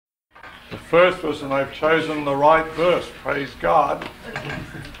first verse, and they've chosen the right verse, praise God,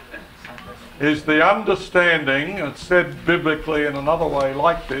 is the understanding, it's said biblically in another way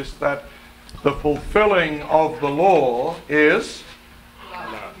like this, that the fulfilling of the law is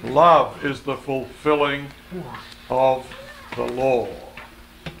love. Love is the fulfilling of the law.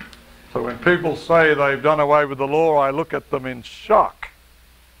 So when people say they've done away with the law, I look at them in shock.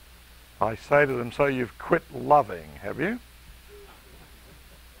 I say to them, so you've quit loving, have you?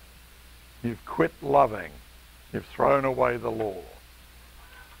 You've quit loving. You've thrown away the law.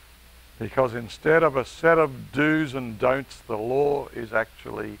 Because instead of a set of do's and don'ts, the law is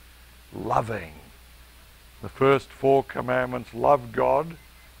actually loving. The first 4 commandments: love God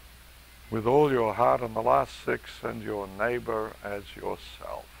with all your heart, and the last 6, and your neighbor as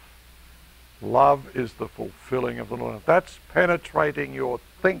yourself. Love is the fulfilling of the law. If that's penetrating your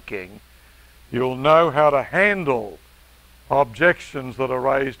thinking, you'll know how to handle objections that are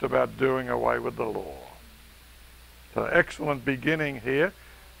raised about doing away with the law. So excellent beginning here.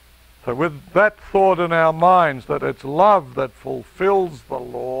 So with that thought in our minds that it's love that fulfills the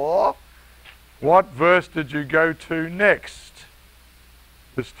law, what verse did you go to next?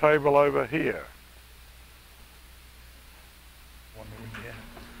 This table over here.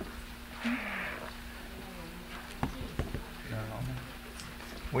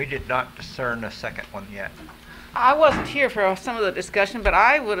 We did not discern a second one yet. I wasn't here for some of the discussion, but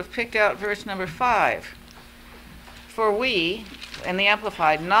I would have picked out verse number 5. For we, in the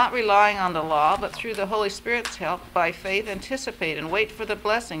Amplified, not relying on the law, but through the Holy Spirit's help, by faith anticipate and wait for the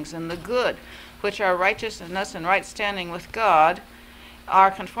blessings and the good, which are righteousness and right standing with God,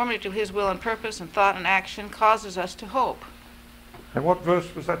 our conformity to his will and purpose and thought and action causes us to hope. And what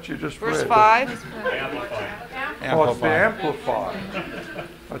verse was that you just read? Verse 5. Amplified. Oh, it's the Amplified.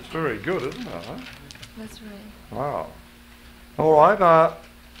 That's very good, isn't it? Huh? That's right. Wow. All right,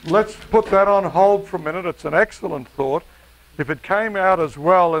 let's put that on hold for a minute. It's an excellent thought. If it came out as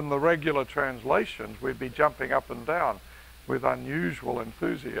well in the regular translations, we'd be jumping up and down with unusual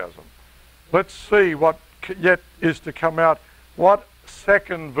enthusiasm. Let's see what yet is to come out. What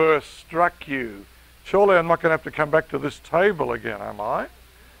second verse struck you? Surely I'm not going to have to come back to this table again, am I?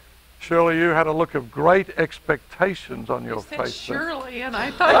 Surely you had a look of great expectations on your face. Surely, and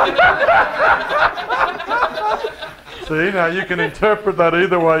I thought... See, now you can interpret that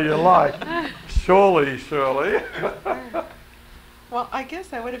either way you like. Surely, surely. Well, I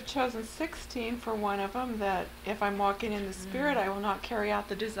guess I would have chosen 16 for one of them, that if I'm walking in the Spirit, I will not carry out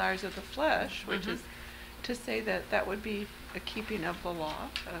the desires of the flesh, which is to say that that would be a keeping of the law.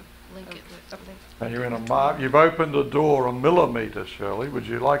 And you're in a you've opened a door a millimetre, Shirley. Would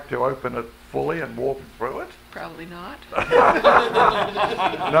you like to open it fully and walk through it? Probably not.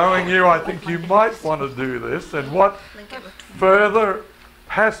 Knowing you, I think you might want to do this. And what further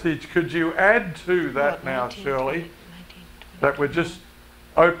passage could you add to that now, Shirley, that would just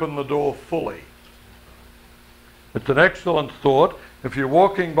open the door fully? It's an excellent thought. If you're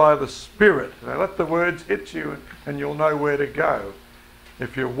walking by the Spirit, now let the words hit you and you'll know where to go.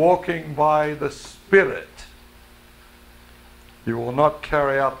 If you're walking by the Spirit, you will not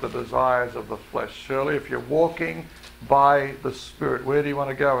carry out the desires of the flesh. Surely, if you're walking by the Spirit, where do you want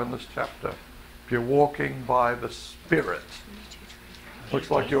to go in this chapter? If you're walking by the Spirit.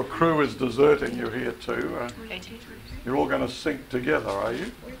 Looks like your crew is deserting you here too. You're all going to sink together, are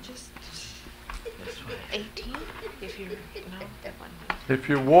you? We're just 18. If you're that one. If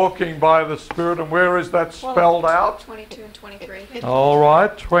you're walking by the Spirit, and where is that spelled out? 22 and 23. All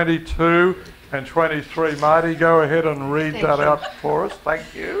right, 22 and 23. Marty, go ahead and read that out for us.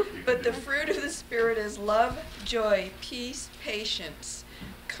 Thank you. But the fruit of the Spirit is love, joy, peace, patience,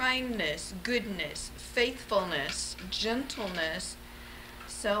 kindness, goodness, faithfulness, gentleness,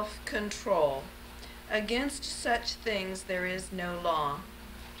 self-control. Against such things there is no law.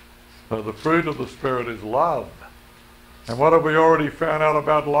 So the fruit of the Spirit is love. And what have we already found out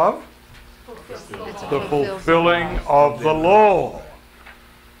about love? The fulfilling of the law.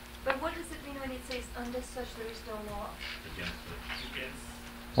 But what does it mean when it says, under such there is no law?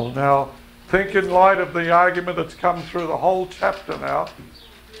 Well, now, think in light of the argument that's come through the whole chapter now. It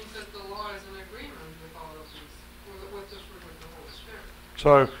means that the law is in agreement with all of these, with the fruit of the Holy Spirit.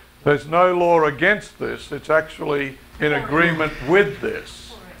 So there's no law against this. It's actually in agreement with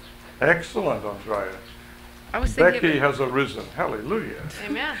this. Excellent, Andrea. Becky has arisen. Hallelujah.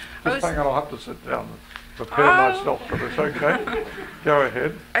 Amen. Just hang on, I'll have to sit down and prepare myself for this. Okay? Go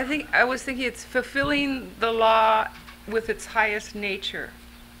ahead. I was thinking it's fulfilling the law with its highest nature.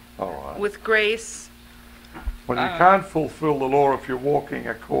 All right. With grace. Well, you can't fulfill the law if you're walking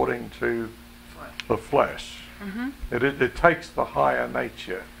according to the flesh. It takes the higher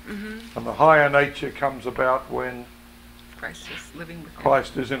nature. And the higher nature comes about when Christ is living with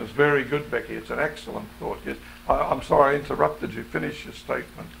Christ is in us. Very good, Becky. It's an excellent thought. Yes. I'm sorry I interrupted you. Finish your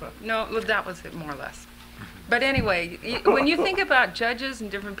statement. No, well, that was it more or less. But anyway, when you think about judges and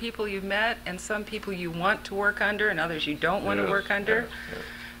different people you've met, and some people you want to work under and others you don't want to work under,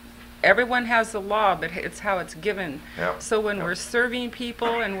 everyone has the law, but it's how it's given. Yeah. So when we're serving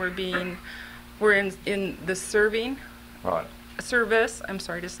people and we're in the serving Right. service, I'm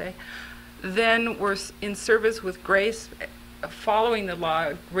sorry to say, then we're in service with grace, following the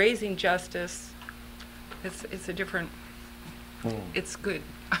law, raising justice. It's a different, it's good.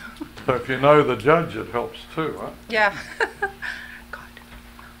 So if you know the judge, it helps too, huh? Yeah. God.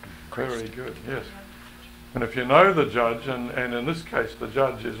 Very good, yes. And if you know the judge, and in this case the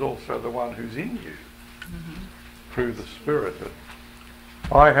judge is also the one who's in you through the Spirit.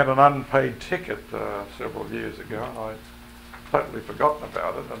 I had an unpaid ticket several years ago, and I'd totally forgotten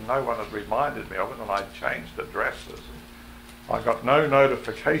about it, and no one had reminded me of it, and I'd changed addresses. And I got no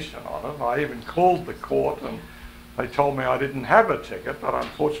notification on it. I even called the court, and they told me I didn't have a ticket, but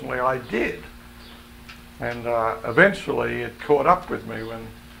unfortunately I did. And eventually it caught up with me when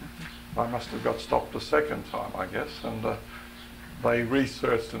I must have got stopped a second time, I guess, and they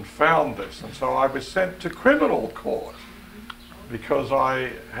researched and found this. And so I was sent to criminal court because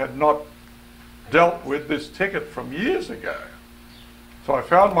I had not dealt with this ticket from years ago. So I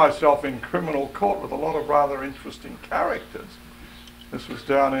found myself in criminal court with a lot of rather interesting characters. This was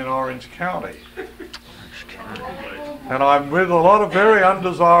down in Orange County. And I'm with a lot of very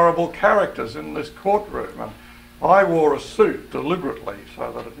undesirable characters in this courtroom. And I wore a suit deliberately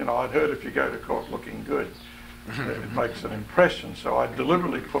so that, you know, I'd heard if you go to court looking good, it makes an impression. So I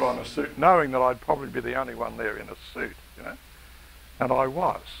deliberately put on a suit knowing that I'd probably be the only one there in a suit, you know. And I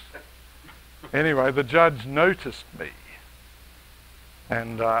was. Anyway, the judge noticed me.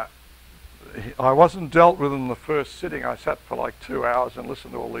 And I wasn't dealt with in the first sitting. I sat for like 2 hours and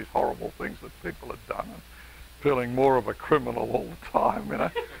listened to all these horrible things that people had done, and feeling more of a criminal all the time, you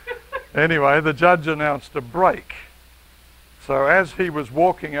know. Anyway, the judge announced a break. So as he was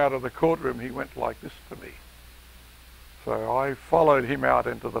walking out of the courtroom, he went like this to me. So I followed him out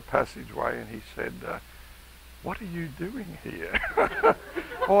into the passageway, and he said, "What are you doing here?"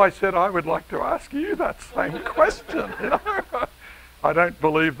 Oh, I said, "I would like to ask you that same question, you know. I don't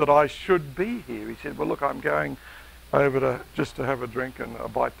believe that I should be here." He said, "Well, look, I'm going over just to have a drink and a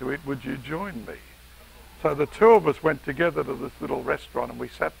bite to eat. Would you join me?" So the two of us went together to this little restaurant, and we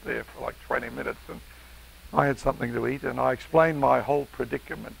sat there for like 20 minutes, and I had something to eat, and I explained my whole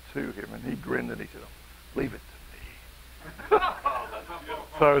predicament to him, and he grinned and he said, "Oh, leave it to me."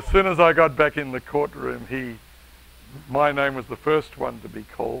 So as soon as I got back in the courtroom, my name was the first one to be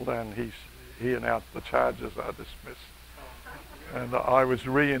called, and he announced the charges are dismissed. And I was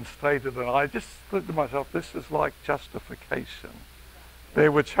reinstated, and I just thought to myself, this is like justification. There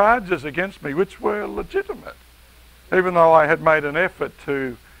were charges against me which were legitimate, even though I had made an effort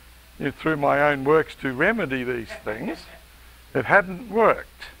to, you know, through my own works, to remedy these things. It hadn't worked.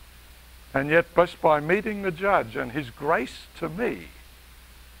 And yet, just by meeting the judge and his grace to me,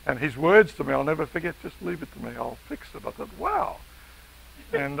 and his words to me, I'll never forget, "Just leave it to me, I'll fix it." I thought, wow.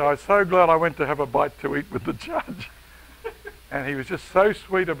 And I was so glad I went to have a bite to eat with the judge. And he was just so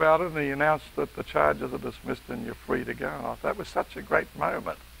sweet about it, and he announced that the charges are dismissed and you're free to go. And I thought that was such a great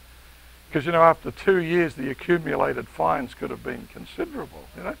moment. Because, you know, after 2 years, the accumulated fines could have been considerable,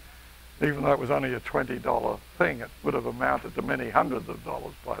 you know. Even though it was only a $20 thing, it would have amounted to many hundreds of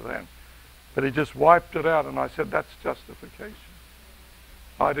dollars by then. But he just wiped it out, and I said, that's justification.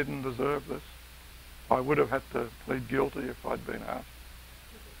 I didn't deserve this. I would have had to plead guilty if I'd been asked,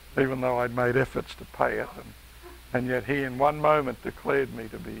 even though I'd made efforts to pay it. And yet he in one moment declared me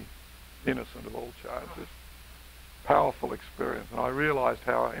to be innocent of all charges. Powerful experience. And I realized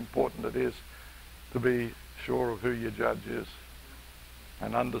how important it is to be sure of who your judge is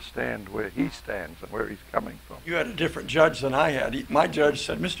and understand where he stands and where he's coming from. You had a different judge than I had. My judge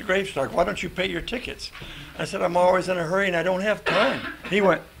said, "Mr. Gravestark, why don't you pay your tickets?" I said, "I'm always in a hurry and I don't have time." He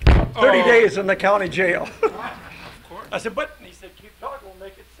went, 30 days in the county jail. Of course. I said, "But," and he said, "keep talking, we'll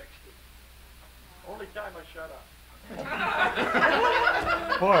make it 60. Only time I shut up.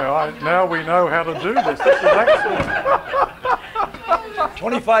 Boy, now we know how to do this. This is excellent.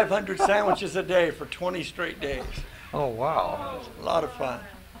 2,500 sandwiches a day for 20 straight days. Oh, wow. A lot of fun.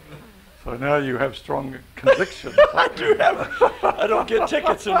 So now you have strong conviction. I do have. I don't get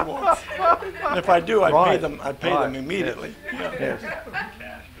tickets anymore. And if I do, I pay them. I pay them immediately. Yes.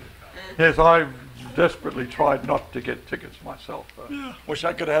 Yes, I've desperately tried not to get tickets myself. Yeah. Wish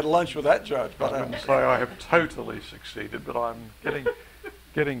I could have had lunch with that judge, I but wouldn't say I have totally succeeded, but I'm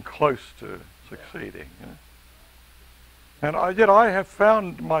getting close to succeeding. You know? And yet I have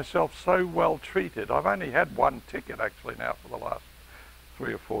found myself so well treated. I've only had one ticket actually now for the last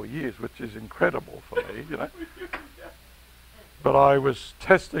 3 or 4 years, which is incredible for me, you know. But I was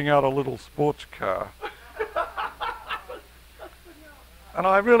testing out a little sports car. And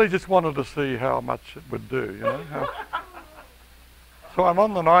I really just wanted to see how much it would do, you know. So I'm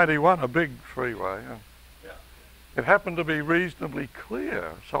on the 91, a big freeway. It happened to be reasonably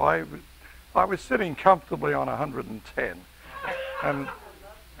clear, so I was sitting comfortably on 110, and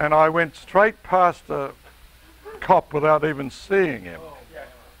I went straight past a cop without even seeing him.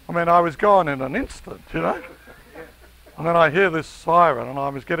 I mean, I was gone in an instant, you know. And then I hear this siren, and I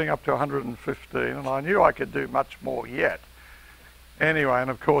was getting up to 115, and I knew I could do much more yet. Anyway, and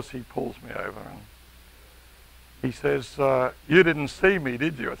of course he pulls me over, and he says, "You didn't see me,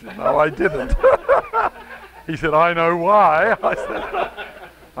 did you?" I said, "No, I didn't." He said, "I know why."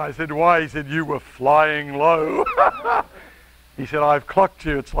 I said, "Why?" He said, "You were flying low." He said, "I've clocked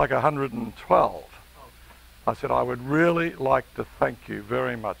you, it's like 112. I said, "I would really like to thank you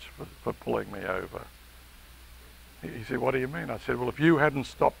very much for pulling me over." He said, "What do you mean?" I said, "Well, if you hadn't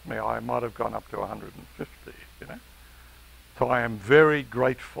stopped me, I might have gone up to 150, you know. So I am very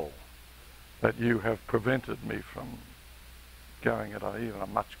grateful that you have prevented me from going at even a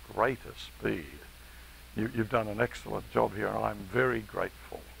much greater speed. You've done an excellent job here, and I'm very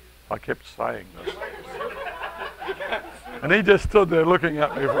grateful." I kept saying this. And he just stood there looking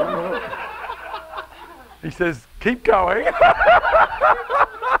at me for a minute. He says, "Keep going."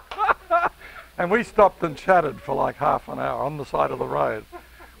 And we stopped and chatted for like half an hour on the side of the road.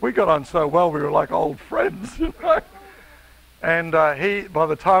 We got on so well, we were like old friends, you know. And by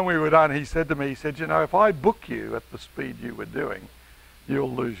the time we were done, he said to me, he said, "You know, if I book you at the speed you were doing,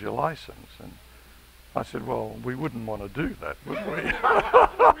 you'll lose your license." And I said, "Well, we wouldn't want to do that, would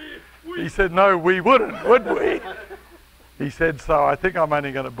we?" He said, "No, we wouldn't, would we?" He said, "So I think I'm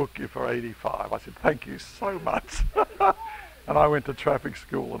only going to book you for 85. I said, "Thank you so much." And I went to traffic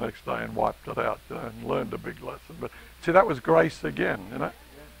school the next day and wiped it out, you know, and learned a big lesson. But see, that was grace again, you know.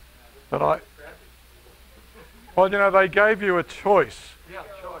 But well, you know, they gave you a choice.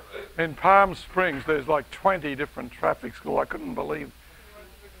 In Palm Springs, there's like 20 different traffic schools. I couldn't believe.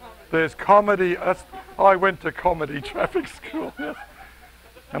 There's comedy. I went to comedy traffic school. Yes.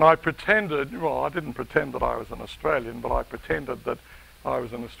 And I pretended, well, I didn't pretend that I was an Australian, but I pretended that I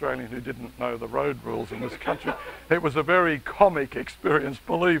was an Australian who didn't know the road rules in this country. It was a very comic experience,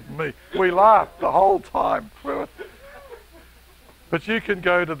 believe me. We laughed the whole time through it. But you can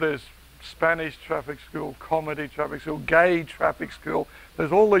go to this Spanish traffic school, comedy traffic school, gay traffic school.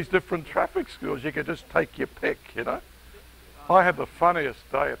 There's all these different traffic schools. You could just take your pick, you know. I had the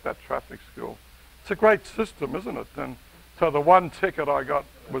funniest day at that traffic school. It's a great system, isn't it? And so the one ticket I got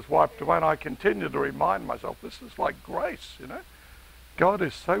was wiped away, and I continued to remind myself, this is like grace, you know. God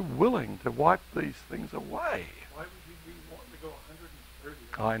is so willing to wipe these things away. Why would you be wanting to go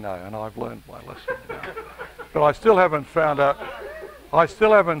 130? I know, and I've learned my lesson now. But I still haven't found out. I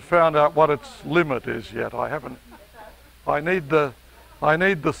still haven't found out what its limit is yet. I haven't. I need the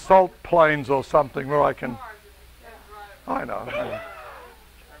salt plains or something where I can. I know.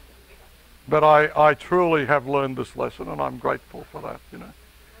 But I truly have learned this lesson, and I'm grateful for that, you know.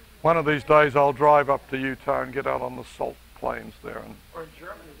 One of these days I'll drive up to Utah and get out on the salt plains there. Or in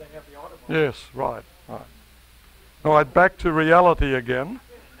Germany they have the autobahn. Yes, right. All right, back to reality again.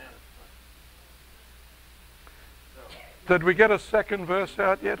 Did we get a second verse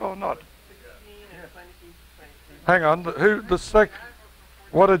out yet or not? Hang on,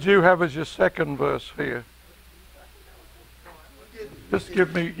 what did you have as your second verse here? Just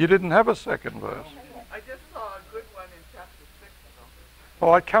give me, you didn't have a second verse. I just saw a good one in chapter 6.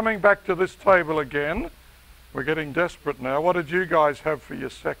 All right, coming back to this table again. We're getting desperate now. What did you guys have for your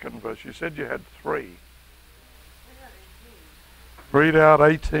second verse? You said you had 3. Read out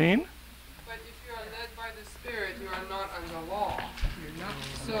 18. But if you are led by the Spirit, you are not under law.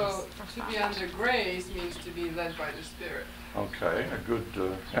 So to be under grace means to be led by the Spirit. Okay, a good.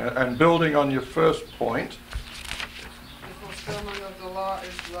 And building on your first point. The fulfillment of the law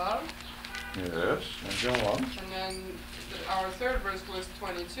is love. Yes, and go on. And then our third verse was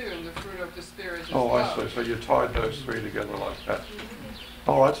 22, and the fruit of the Spirit is Oh, love. I see. So you tied those 3 together like that.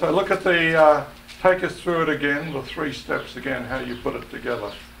 All right, so look at the, take us through it again, the 3 steps again, how you put it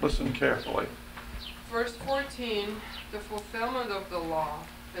together. Listen carefully. Verse 14, the fulfillment of the law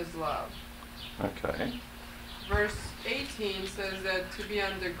is love. Okay. verse 18 says that to be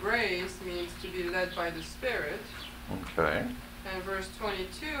under grace means to be led by the Spirit. Okay. And verse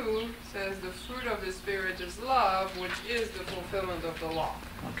 22 says the fruit of the Spirit is love, which is the fulfillment of the law.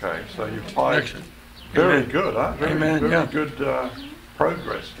 Okay, so you find very good, huh? Very, Amen, very yeah. good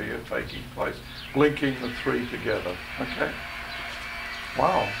progress here taking place, linking the three together. Okay.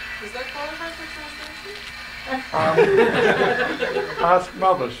 Wow. Does that qualify for translation? Ask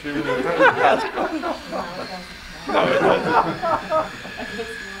Mother, she will tell you.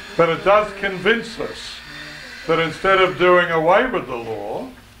 But it does convince us that instead of doing away with the law,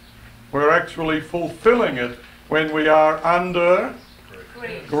 we're actually fulfilling it when we are under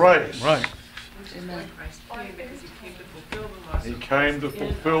grace. Right. He came to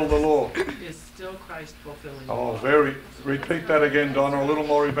fulfill the law. Is still Christ fulfilling the Oh, law. repeat that again, Donna, a little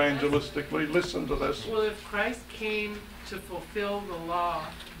more evangelistically. Listen to this. Well, if Christ came to fulfill the law,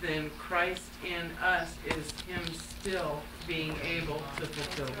 then Christ in us is him still being able to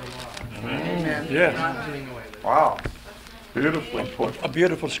fulfill the law. Amen. Yeah. Not doing away with it. Wow. Beautifully put. A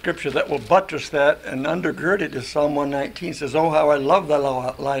beautiful scripture that will buttress that and undergird it is Psalm 119 says, "Oh, how I love thy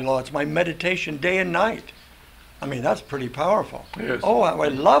law. It's my meditation day and night." I mean, that's pretty powerful. Yes. Oh, how I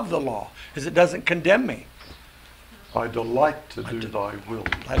love the law, because it doesn't condemn me. I delight to do thy will.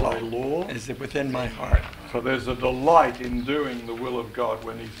 Thy Thy law. is within my heart. So there's a delight in doing the will of God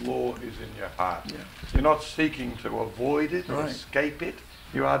when his law is in your heart. Yeah. You're not seeking to avoid it or Right. escape it.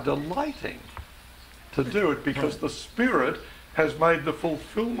 You are delighting to do it because the Spirit has made the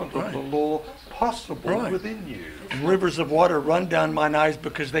fulfillment of Right. the law possible Right. within you. Rivers of water run down mine eyes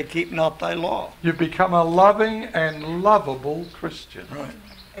because they keep not thy law. You've become a loving and lovable Christian. Right.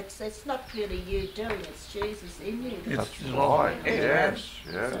 It's not really you doing, it's Jesus in you. It's That's the law. right. Yes,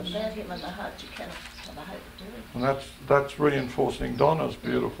 So yes. without him in the heart, you cannot have a hope of doing. And that's reinforcing Donna's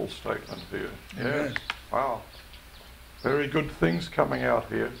beautiful statement here. Yes. Amen. Wow. Very good things coming out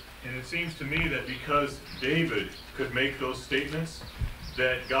here. And it seems to me that because David could make those statements,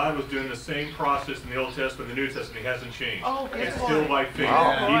 that God was doing the same process in the Old Testament and the New Testament. He hasn't changed. Oh, good It's point. still by faith.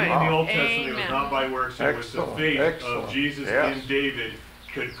 Wow. Even in the Old Amen. Testament, it was not by works. It was the Excellent, faith excellent. of Jesus Yes. in David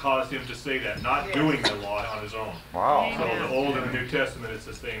could cause him to say that, not doing the law on his own. Wow. So the Old and the New Testament, it's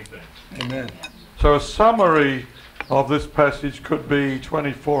the same thing. Amen. So a summary of this passage could be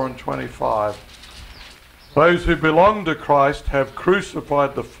 24 and 25. Those who belong to Christ have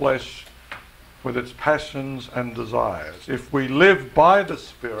crucified the flesh with its passions and desires. If we live by the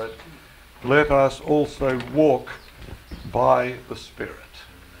Spirit, let us also walk by the Spirit.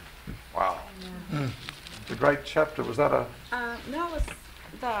 Wow. It's a great chapter. Was that a... No, it was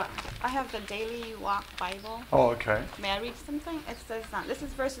I have the Daily Walk Bible. Oh, okay. May I read something? It says, this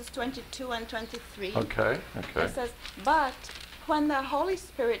is verses 22 and 23. Okay, okay. It says, but when the Holy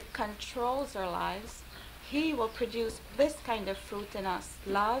Spirit controls our lives, he will produce this kind of fruit in us: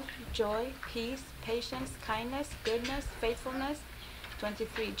 love, joy, peace, patience, kindness, goodness, faithfulness.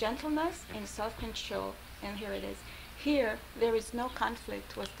 23, gentleness and self-control. And here it is. Here, there is no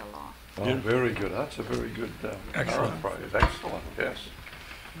conflict with the law. Oh, very good. That's a very good Excellent. paraphrase. Excellent, yes.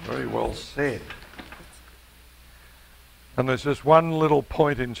 Very well said. And there's just one little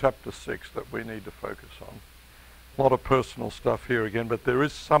point in chapter 6 that we need to focus on. A lot of personal stuff here again, but there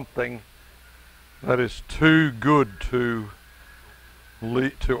is something that is too good to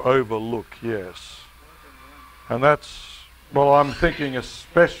overlook, yes. And that's, well, I'm thinking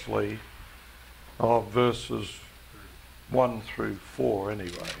especially of verses 1 through 4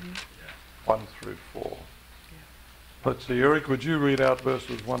 anyway. 1 through 4. Let's see, Eric, would you read out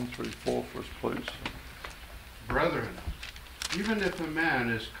verses 1 through 4 for us, please? Brethren, even if a man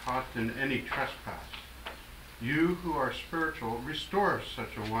is caught in any trespass, you who are spiritual, restore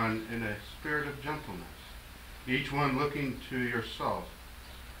such a one in a spirit of gentleness, each one looking to yourself,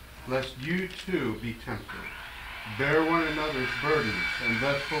 lest you too be tempted. Bear one another's burdens, and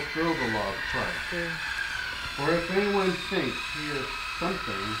thus fulfill the law of Christ. For if anyone thinks he is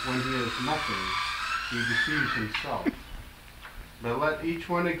something when he is nothing, he deceives himself. But let each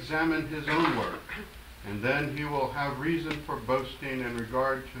one examine his own work, and then he will have reason for boasting in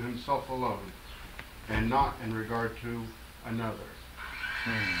regard to himself alone, and not in regard to another.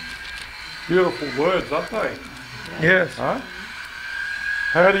 Beautiful words, aren't they? Yes. Huh?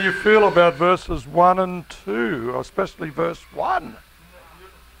 How do you feel about verses 1 and 2, especially verse 1?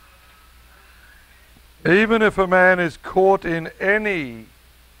 Even if a man is caught in any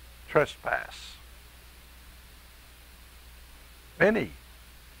trespass, any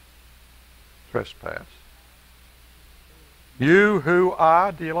trespass, you who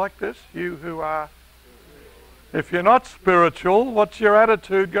are, do you like this? You who are, if you're not spiritual, what's your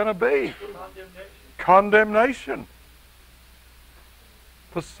attitude going to be? condemnation,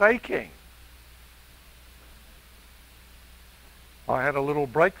 forsaking. I had a little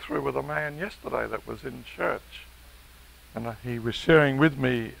breakthrough with a man yesterday that was in church, and he was sharing with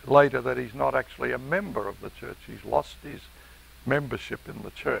me later that he's not actually a member of the church. He's lost his membership in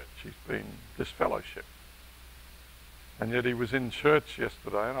the church. He's been disfellowshipped. And yet he was in church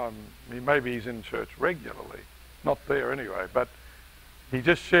yesterday, and maybe he's in church regularly, not there anyway, but he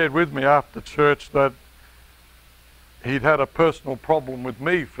just shared with me after church that he'd had a personal problem with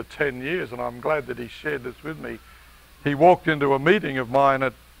me for 10 years, and I'm glad that he shared this with me. He walked into a meeting of mine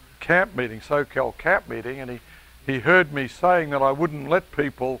at camp meeting, so-called camp meeting, and he heard me saying that I wouldn't let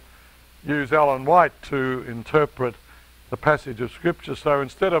people use Ellen White to interpret the passage of Scripture. So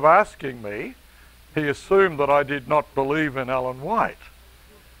instead of asking me, he assumed that I did not believe in Ellen White.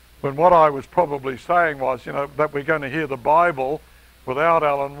 When what I was probably saying was, that we're going to hear the Bible without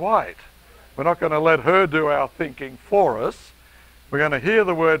Ellen White. We're not going to let her do our thinking for us. We're going to hear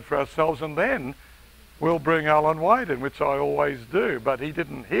the word for ourselves, and then we'll bring Ellen White in, which I always do. But he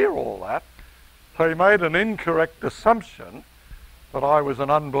didn't hear all that. So he made an incorrect assumption that I was an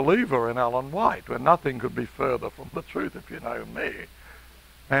unbeliever in Ellen White, when nothing could be further from the truth, if you know me.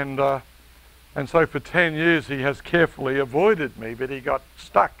 And so for 10 years he has carefully avoided me, but he got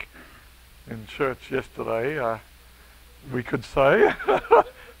stuck in church yesterday, we could say.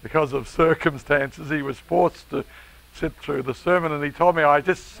 Because of circumstances, he was forced to sit through the sermon, and he told me, I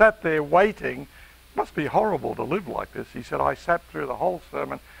just sat there waiting. It must be horrible to live like this. He said, I sat through the whole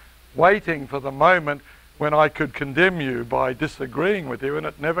sermon waiting for the moment when I could condemn you by disagreeing with you, and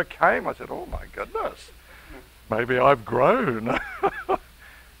it never came. I said, oh my goodness, maybe I've grown.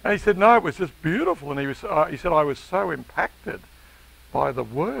 And he said, no, it was just beautiful. And he said, I was so impacted by the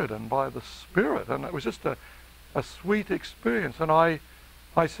Word and by the Spirit, and it was just a sweet experience. And I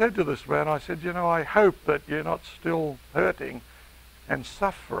said to this man, I said, I hope that you're not still hurting and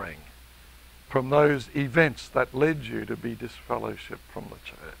suffering from those events that led you to be disfellowshipped from the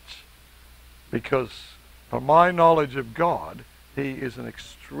church. Because from my knowledge of God, he is an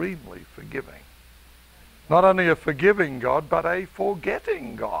extremely forgiving. Not only a forgiving God, but a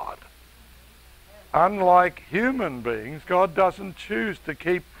forgetting God. Unlike human beings, God doesn't choose to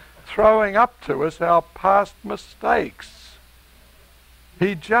keep throwing up to us our past mistakes.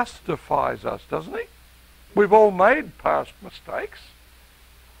 He justifies us, doesn't he? We've all made past mistakes.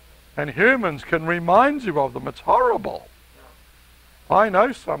 And humans can remind you of them. It's horrible. I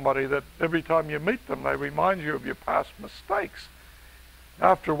know somebody that every time you meet them, they remind you of your past mistakes.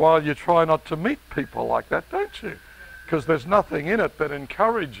 After a while, you try not to meet people like that, don't you? Because there's nothing in it that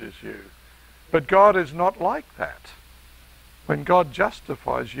encourages you. But God is not like that. When God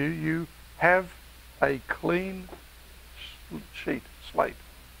justifies you, you have a clean slate.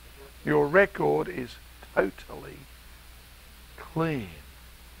 Your record is totally clean.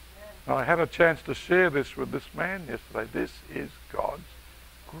 And I had a chance to share this with this man yesterday. This is God's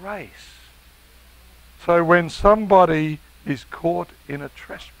grace. So when somebody is caught in a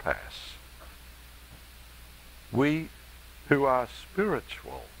trespass, we who are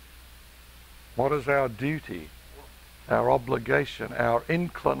spiritual, what is our duty, our obligation, our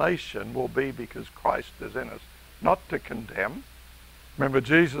inclination will be, because Christ is in us, not to condemn. Remember,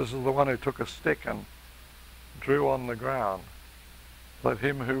 Jesus is the one who took a stick and drew on the ground, let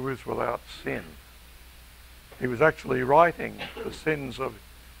him who is without sin. He was actually writing the sins of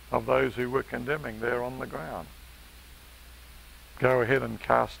those who were condemning there on the ground. Go ahead and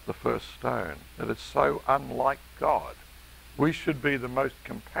cast the first stone. That is so unlike God. We should be the most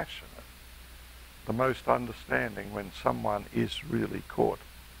compassionate, the most understanding when someone is really caught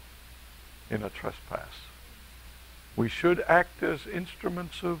in a trespass. We should act as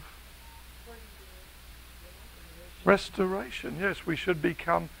instruments of restoration. Yes, we should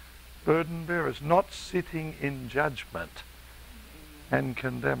become burden bearers, not sitting in judgment and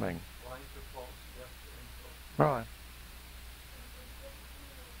condemning. Right.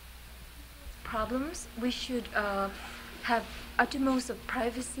 Problems, we should have uttermost of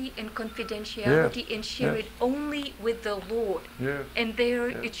privacy and confidentiality, and share it only with the Lord. And there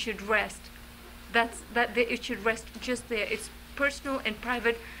it should rest. It should rest just there. It's personal and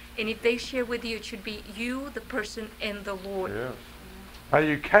private, and if they share with you, it should be you, the person, and the Lord. Yes. Are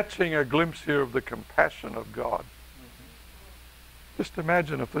you catching a glimpse here of the compassion of God? Just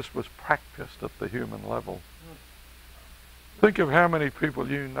imagine if this was practiced at the human level. Think of how many people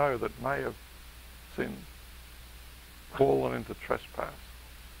you know that may have sinned, fallen into trespass,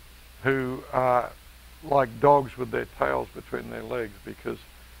 who are like dogs with their tails between their legs because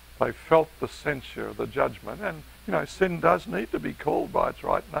they felt the censure, the judgment. And, sin does need to be called by its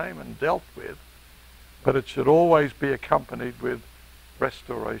right name and dealt with. But it should always be accompanied with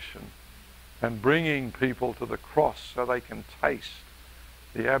restoration and bringing people to the cross so they can taste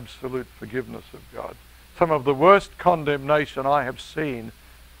the absolute forgiveness of God. Some of the worst condemnation I have seen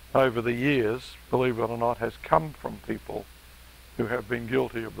over the years, believe it or not, has come from people who have been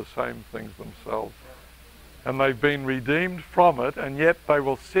guilty of the same things themselves. And they've been redeemed from it, and yet they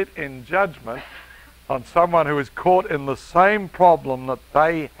will sit in judgment on someone who is caught in the same problem that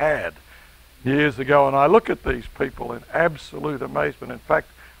they had years ago. And I look at these people in absolute amazement. In fact,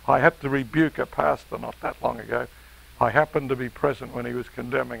 I had to rebuke a pastor not that long ago. I happened to be present when he was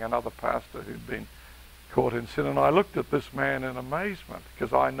condemning another pastor who'd been caught in sin, and I looked at this man in amazement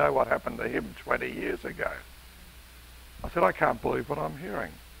because I know what happened to him 20 years ago. I said, I can't believe what I'm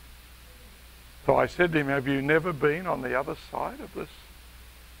hearing. So I said to him, have you never been on the other side of this?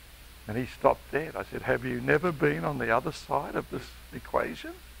 And he stopped dead. I said, have you never been on the other side of this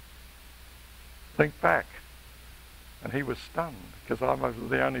equation? Think back. And he was stunned because I was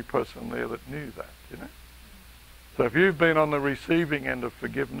the only person there that knew that, you know. So if you've been on the receiving end of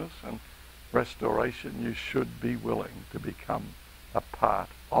forgiveness and restoration, you should be willing to become a part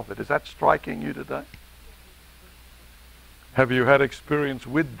of it. Is that striking you today? Have you had experience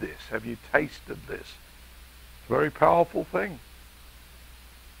with this? Have you tasted this? It's a very powerful thing.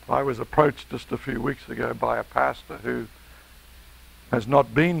 I was approached just a few weeks ago by a pastor who has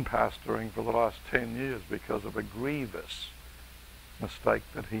not been pastoring for the last 10 years because of a grievous mistake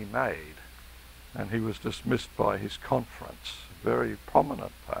that he made. And he was dismissed by his conference, a very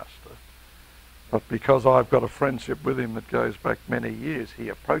prominent pastor. But because I've got a friendship with him that goes back many years, he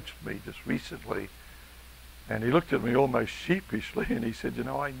approached me just recently and he looked at me almost sheepishly and he said, you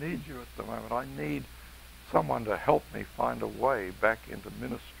know, I need you at the moment. I need someone to help me find a way back into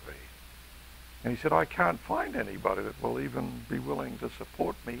ministry. And he said, I can't find anybody that will even be willing to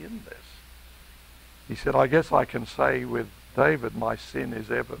support me in this. He said, I guess I can say with David, my sin is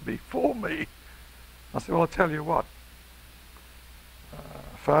ever before me. I said, well, I'll tell you what.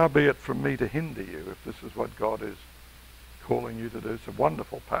 Far be it from me to hinder you if this is what God is calling you to do. It's a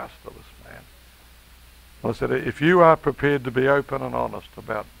wonderful pastor, this man. I said, if you are prepared to be open and honest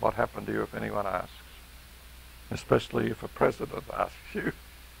about what happened to you if anyone asks, especially if a president asks you,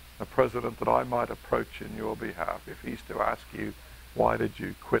 a president that I might approach in your behalf, if he's to ask you, why did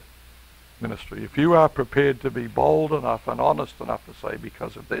you quit ministry? If you are prepared to be bold enough and honest enough to say,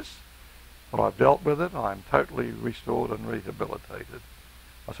 because of this, but I've dealt with it, I'm totally restored and rehabilitated,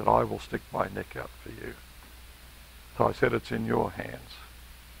 I said, I will stick my neck out for you. So I said, it's in your hands.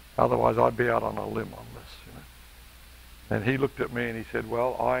 Otherwise, I'd be out on a limb on this, you know. And he looked at me and he said,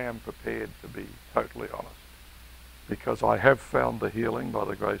 well, I am prepared to be totally honest because I have found the healing by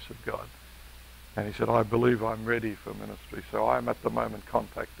the grace of God. And he said, I believe I'm ready for ministry. So I'm at the moment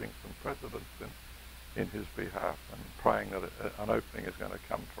contacting some presidents in his behalf and praying that an opening is going to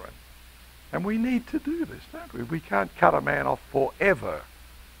come for him. And we need to do this, don't we? We can't cut a man off forever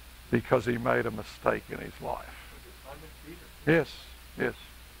because he made a mistake in his life. Yes, yes.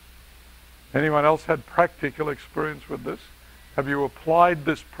 Anyone else had practical experience with this? Have you applied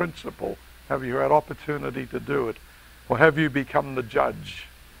this principle? Have you had opportunity to do it? Or have you become the judge,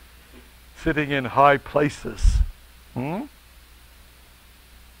 sitting in high places? I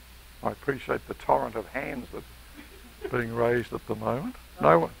appreciate the torrent of hands that's being raised at the moment.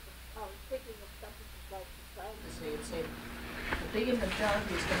 No one. I was thinking of something like the Bible said, the bigger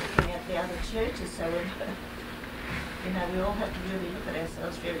majority is going to come out the other churches, so you know, we all have to really look at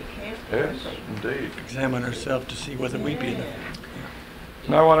ourselves very carefully. Yes, indeed. Examine ourselves to see whether we be enough.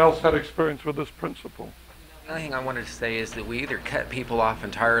 No one else had experience with this principle. The only thing I wanted to say is that we either cut people off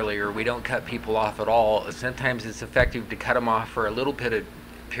entirely or we don't cut people off at all. Sometimes it's effective to cut them off for a little bit of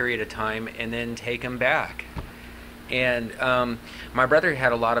period of time and then take them back. And my brother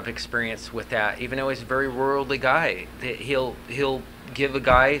had a lot of experience with that, even though he's a very worldly guy. He'll give a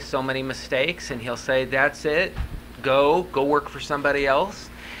guy so many mistakes and he'll say, that's it, go work for somebody else.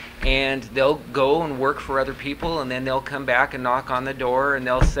 And they'll go and work for other people, and then they'll come back and knock on the door and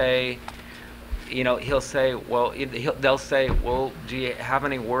they'll say, you know, they'll say, well, do you have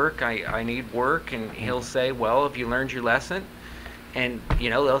any work? I need work. And he'll say, well, have you learned your lesson? And, you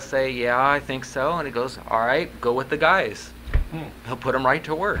know, they'll say, yeah, I think so. And he goes, all right, go with the guys. He'll put them right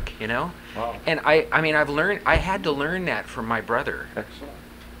to work, you know. Wow. And I had to learn that from my brother. Excellent.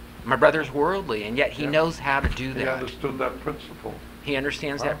 My brother's worldly, and yet he knows how to do that. He understood that principle. He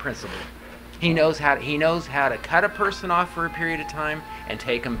understands that principle. He knows how to cut a person off for a period of time and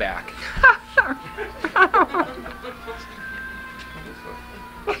take them back.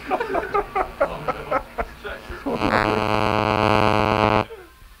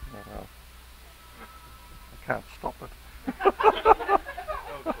 stop it.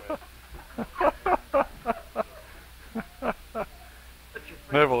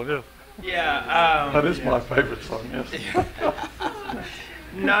 Neville, yes. Yeah. That is my favourite song, yes.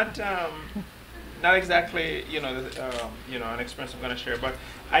 Not exactly, an experience I'm going to share, but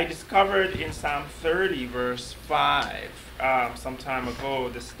I discovered in Psalm 30, verse 5, some time ago,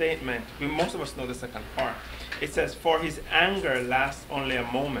 the statement, most of us know the second part. It says, "For his anger lasts only a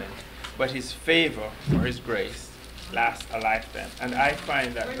moment, but his favor or his grace lasts a lifetime." And I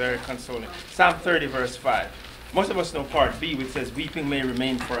find that very consoling. Psalm 30, verse 5. Most of us know part B, which says, "Weeping may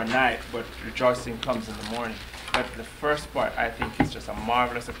remain for a night, but rejoicing comes in the morning." But the first part, I think, is just a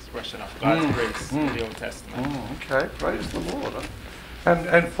marvelous expression of God's grace in the Old Testament. Okay, praise the Lord.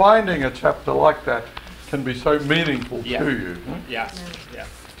 And finding a chapter like that can be so meaningful to you. Yes, yes.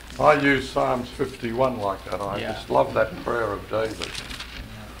 I use Psalms 51 like that. I just love that prayer of David.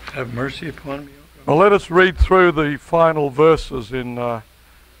 Have mercy upon me. Well, let us read through the final verses in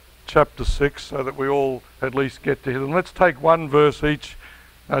chapter 6 so that we all at least get to hear them. Let's take one verse each.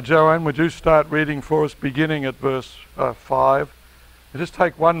 Joanne, would you start reading for us beginning at verse 5? Just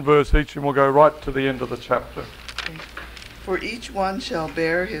take one verse each and we'll go right to the end of the chapter. For each one shall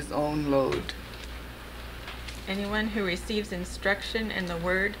bear his own load. Anyone who receives instruction in the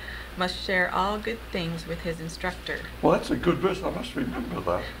word must share all good things with his instructor. Well, that's a good verse. I must remember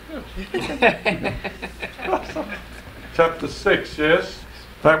that. Chapter 6, yes.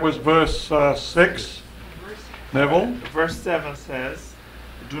 That was verse 6. Neville? Verse 7 says,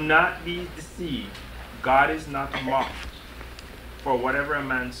 "Do not be deceived. God is not mocked. For whatever a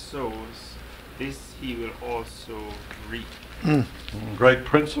man sows, this he will also reap." Great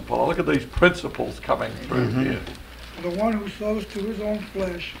principle. Look at these principles coming through here. The one who sows to his own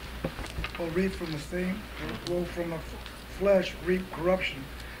flesh will reap from the same, will from the flesh reap corruption,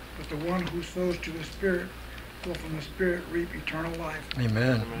 but the one who sows to the Spirit will from the Spirit reap eternal life.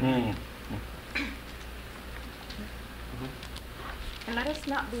 Amen. And let us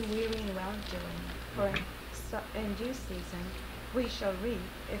not be weary in well-doing, for in due season we shall reap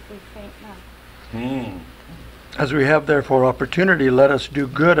if we faint not. As we have therefore opportunity, let us do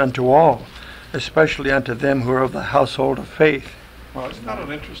good unto all, especially unto them who are of the household of faith. Well, isn't that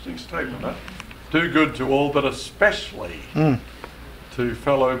an interesting statement, huh? Do good to all, but especially to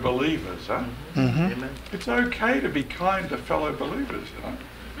fellow believers, huh? Amen. It's okay to be kind to fellow believers, you know.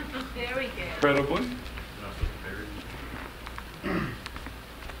 Very good. Incredibly.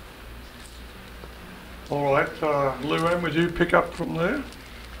 All right, Luann, would you pick up from there?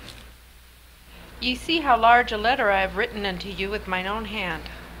 Ye see how large a letter I have written unto you with mine own hand.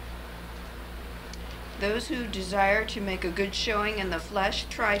 Those who desire to make a good showing in the flesh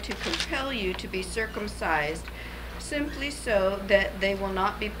try to compel you to be circumcised, simply so that they will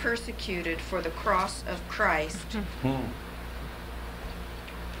not be persecuted for the cross of Christ.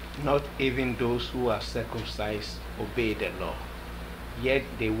 Not even those who are circumcised obey the law, yet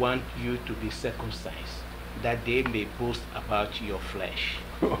they want you to be circumcised, that they may boast about your flesh.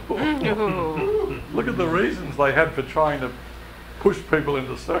 Look at the reasons they had for trying to push people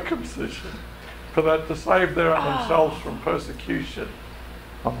into circumcision, for that to save themselves from persecution.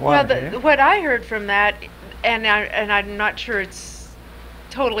 On one hand. What I heard from that, and I'm not sure it's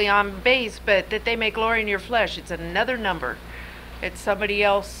totally on base, but that they may glory in your flesh. It's another number. It's somebody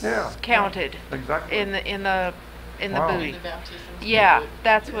else counted exactly. in the booty. Yeah,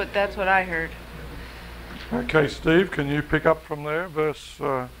 that's what I heard. Okay, Steve, can you pick up from there, verse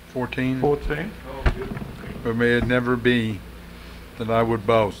 14? 14. But may it never be that I would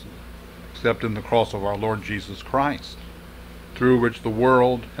boast, except in the cross of our Lord Jesus Christ, through which the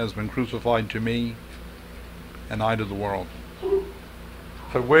world has been crucified to me, and I to the world.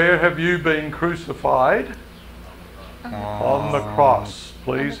 So where have you been crucified? On the cross.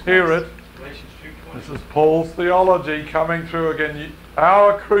 Please hear it. This is Paul's theology coming through again.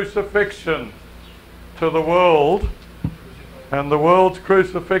 Our crucifixion to the world and the world's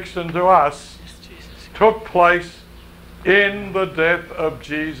crucifixion to us took place in the death of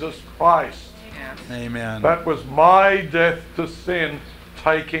Jesus Christ. Amen. That was my death to sin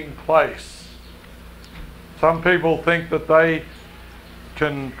taking place. Some people think that they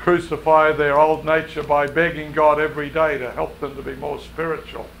can crucify their old nature by begging God every day to help them to be more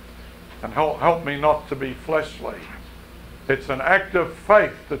spiritual and help me not to be fleshly. It's an act of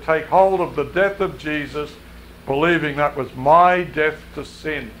faith to take hold of the death of Jesus, believing that was my death to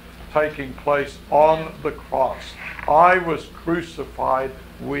sin taking place on the cross. I was crucified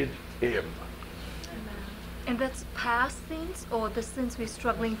with him. And that's past sins or the sins we're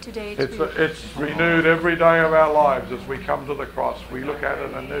struggling today? It's renewed every day of our lives as we come to the cross. We look at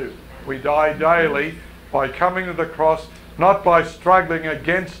it anew. We die daily by coming to the cross, not by struggling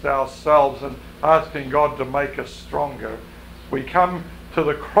against ourselves and asking God to make us stronger. We come to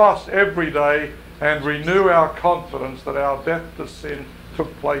the cross every day and renew our confidence that our death to sin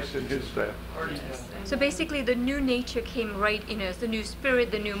took place in his death. So basically the new nature came right in us, the new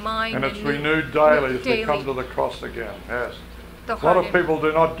spirit, the new mind. And it's renewed daily as we come to the cross again. Yes. A lot of people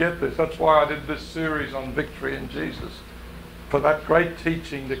do not get this. That's why I did this series on victory in Jesus. For that great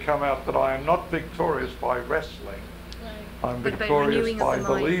teaching to come out that I am not victorious by wrestling. I'm victorious by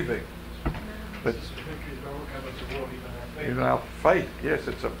believing. But in our faith, yes,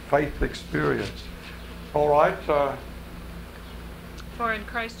 it's a faith experience. All right. For in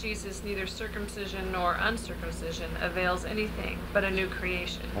Christ Jesus neither circumcision nor uncircumcision avails anything, but a new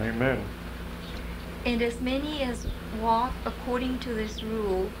creation. Amen. And as many as walk according to this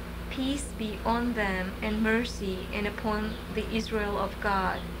rule, peace be on them and mercy and upon the Israel of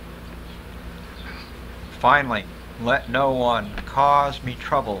God. Finally, let no one cause me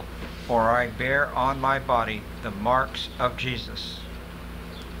trouble, for I bear on my body the marks of Jesus.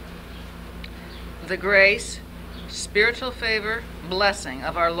 The grace, spiritual favor, blessing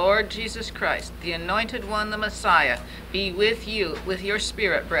of our Lord Jesus Christ, the Anointed One, the Messiah, be with you, with your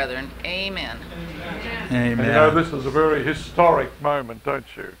spirit, brethren. Amen. Amen. And you know, this is a very historic moment, don't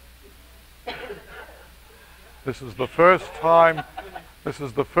you? This is the first time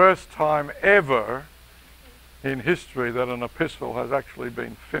ever in history that an epistle has actually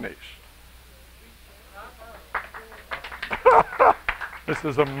been finished. This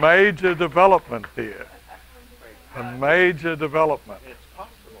is a major development here. A major development.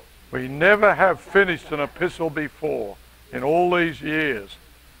 We never have finished an epistle before in all these years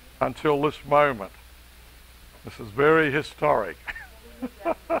until this moment. This is very historic.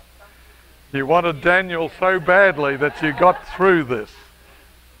 You wanted Daniel so badly that you got through this.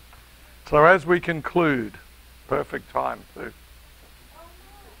 So as we conclude, perfect time too.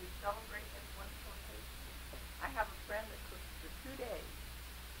 I have a friend that cooks for 2 days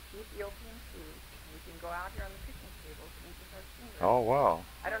Ethiopian food. We can go out here on the picnic tables and eat with our fingers. Oh, wow.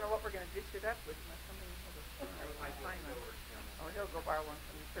 I don't know what we're going to dish it up with unless somebody has a spoon or might find one. Or he'll go borrow one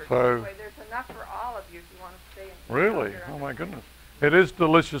from the church. So, anyway, there's enough for all of you if you want to stay and eat. Really? Oh my goodness. It is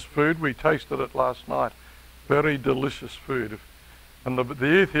delicious food. We tasted it last night. Very delicious food. And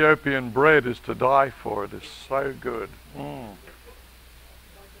the Ethiopian bread is to die for. It is so good. Well,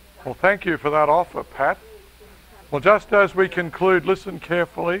 thank you for that offer, Pat. Well, just as we conclude, listen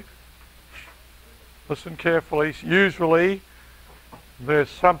carefully. Listen carefully. Usually, there's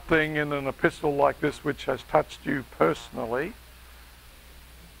something in an epistle like this which has touched you personally.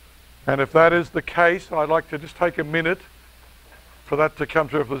 And if that is the case, I'd like to just take a minute for that to come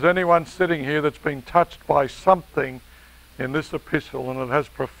through. If there's anyone sitting here that's been touched by something in this epistle and it has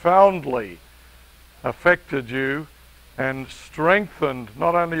profoundly affected you and strengthened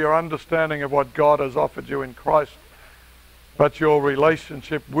not only your understanding of what God has offered you in Christ, but your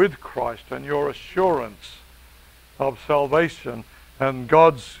relationship with Christ and your assurance of salvation and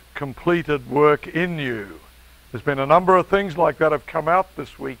God's completed work in you. There's been a number of things like that have come out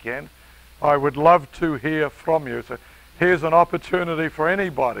this weekend. I would love to hear from you. So here's an opportunity for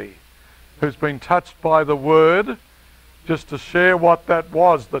anybody who's been touched by the Word just to share what that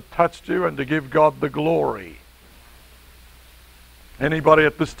was that touched you and to give God the glory. Anybody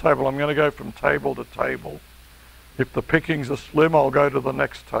at this table? I'm going to go from table to table. If the pickings are slim, I'll go to the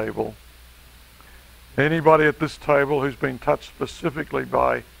next table. Anybody at this table who's been touched specifically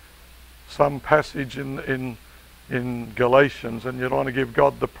by some passage in Galatians and you'd want to give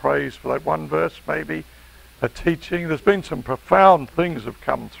God the praise for that one verse, maybe a teaching. There's been some profound things have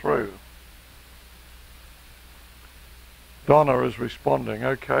come through. Donna is responding.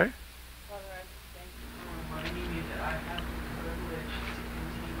 Okay.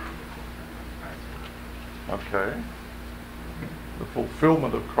 Okay. The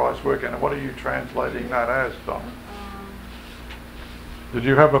fulfillment of Christ's work. And what are you translating that as, Donna? Did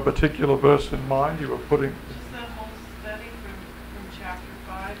you have a particular verse in mind you were putting? Just the whole study from chapter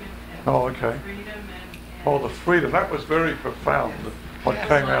 5 and oh, okay. freedom and oh, the freedom. That was very profound, what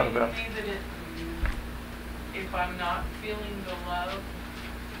came out of that. If I'm not feeling the love,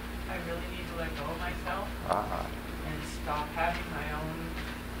 I really need to let go of myself and stop having my own.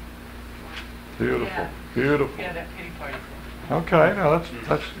 Beautiful, beautiful. Yeah, that pity party thing. Okay, now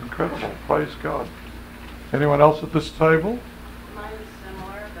that's incredible. Praise God. Anyone else at this table? Mine is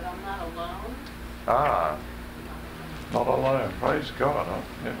similar, but I'm not alone. Not alone. Praise God. Huh?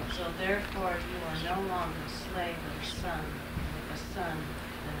 Yeah. So therefore you are no longer a slave of the Son, but a son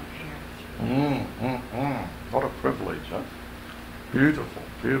and an heir. What a privilege, huh? Beautiful,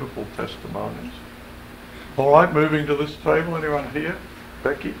 beautiful testimonies. All right, moving to this table. Anyone here?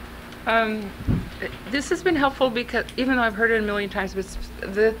 Becky? This has been helpful because even though I've heard it a million times, but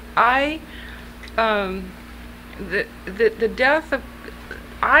the death of,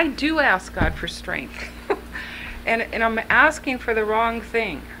 I do ask God for strength, and I'm asking for the wrong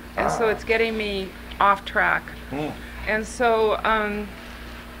thing, and so it's getting me off track. And so,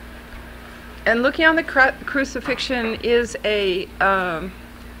 and looking on the crucifixion is a,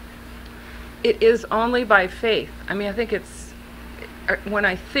 it is only by faith. I mean, I think it's when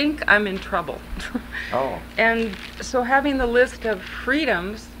I think I'm in trouble. And so having the list of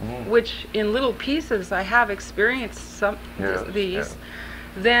freedoms, which in little pieces I have experienced some these,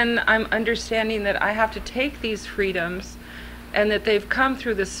 then I'm understanding that I have to take these freedoms and that they've come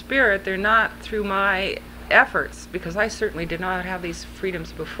through the Spirit. They're not through my efforts, because I certainly did not have these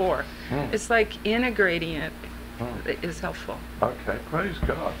freedoms before. It's like integrating it is helpful. Okay, praise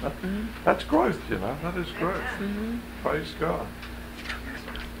God. That's growth, you know. That is growth. Praise God.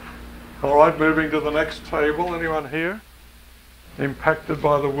 All right, moving to the next table. Anyone here impacted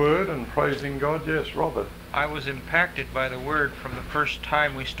by the Word and praising God? Yes, Robert. I was impacted by the Word from the first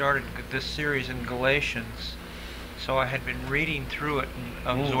time we started this series in Galatians. So I had been reading through it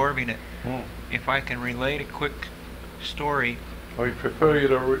and absorbing it. If I can relate a quick story. We prefer you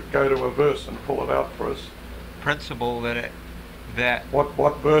to go to a verse and pull it out for us. Principle that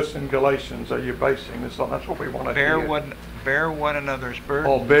what verse in Galatians are you basing this on? That's what we want to hear. Bear one another's burdens.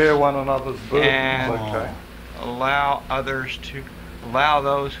 Oh, bear one another's burdens. And okay. allow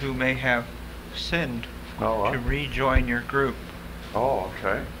those who may have sinned to rejoin your group. Oh,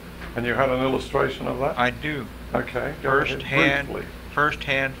 okay. And you had an illustration of that? I do. Okay. First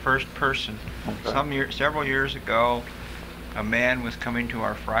hand, first person. Okay. Several years ago, a man was coming to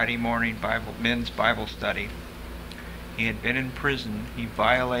our Friday morning men's Bible study. He had been in prison. He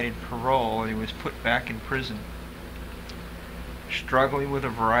violated parole, and he was put back in prison, struggling with a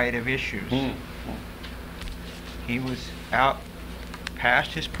variety of issues. He was out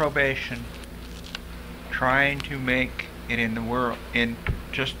past his probation, trying to make it in the world, in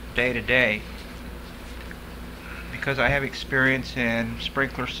just day to day. Because I have experience in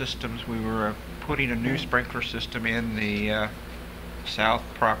sprinkler systems, we were putting a new sprinkler system in the south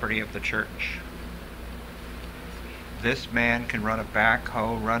property of the church. This man can run a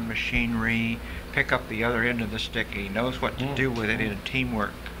backhoe, run machinery, pick up the other end of the stick. He knows what to do with it in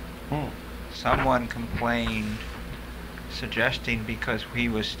teamwork. Someone complained, suggesting because he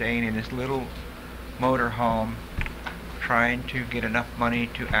was staying in his little motor home, trying to get enough money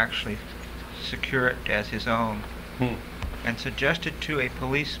to actually secure it as his own, and suggested to a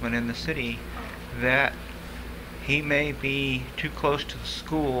policeman in the city that he may be too close to the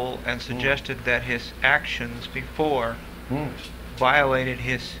school, and suggested that his actions before violated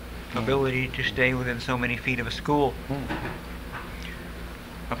his ability to stay within so many feet of a school.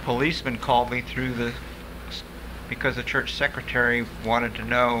 A policeman called me through because the church secretary wanted to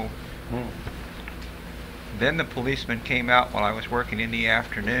know. Then the policeman came out while I was working in the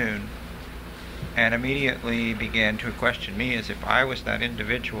afternoon and immediately began to question me as if I was that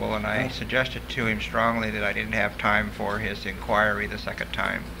individual, and I suggested to him strongly that I didn't have time for his inquiry the second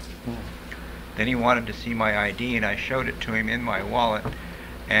time. Then he wanted to see my ID, and I showed it to him in my wallet,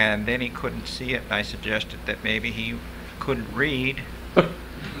 and then he couldn't see it, and I suggested that maybe he couldn't read.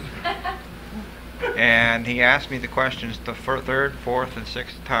 And he asked me the questions the third, fourth, and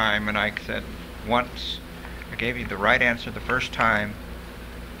sixth time, and I said, once I gave you the right answer the first time,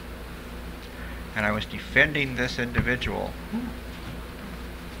 and I was defending this individual,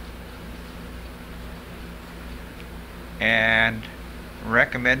 and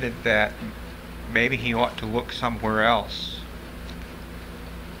recommended that maybe he ought to look somewhere else.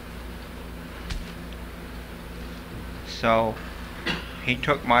 So he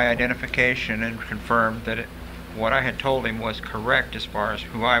took my identification and confirmed that what I had told him was correct as far as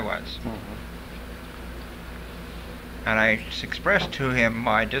who I was. And I expressed to him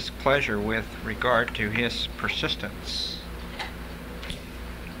my displeasure with regard to his persistence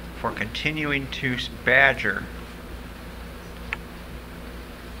for continuing to badger.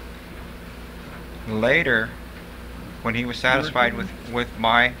 Later, when he was satisfied with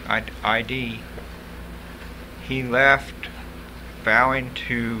my ID, he left, vowing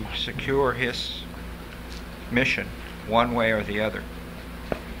to secure his mission one way or the other.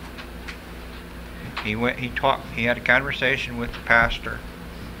 He had a conversation with the pastor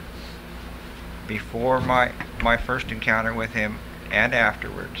before my first encounter with him and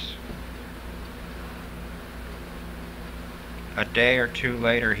afterwards. A day or two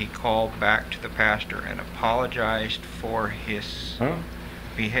later, he called back to the pastor and apologized for his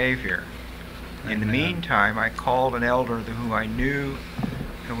behavior. In the meantime, I called an elder who I knew,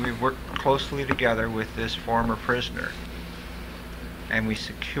 and we worked closely together with this former prisoner. And we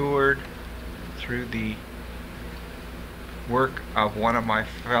secured, through the work of one of my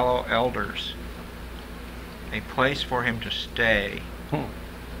fellow elders, a place for him to stay,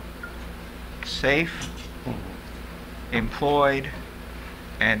 safe, employed,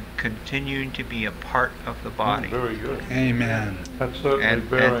 and continuing to be a part of the body. Very good. Amen. That's certainly And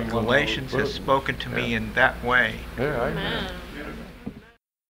bearing Galatians has spoken to me in that way. Yeah, amen.